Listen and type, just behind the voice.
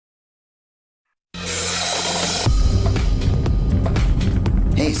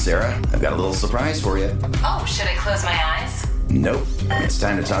Sarah, I've got a little surprise for you. Oh, should I close my eyes? Nope. It's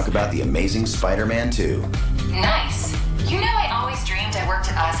time to talk about The Amazing Spider-Man 2. Nice. You know I always dreamed I worked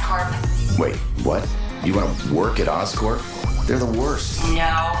at Oscorp. Wait, what? You want to work at Oscorp? They're the worst.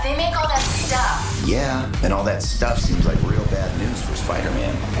 No, they make all that stuff. Yeah, and all that stuff seems like real bad news for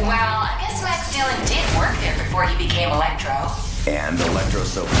Spider-Man. Well, I guess Max Dillon did work there before he became Electro. And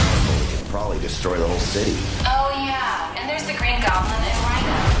Electro's so powerful it could probably destroy the whole city. Oh, yeah. And there's the Green Goblin and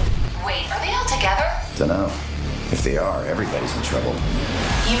Rhino. Wait, are they all together? Dunno. If they are, everybody's in trouble.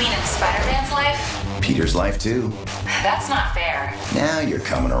 You mean in Spider-Man's life? Peter's life, too. That's not fair. Now you're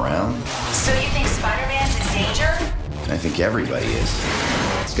coming around. So you think Spider-Man's in danger? I think everybody is.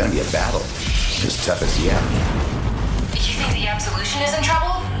 It's gonna be a battle. As tough as you. You think the Absolution is in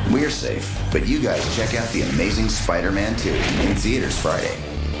trouble? We're safe, but you guys check out The Amazing Spider-Man 2 in theaters Friday.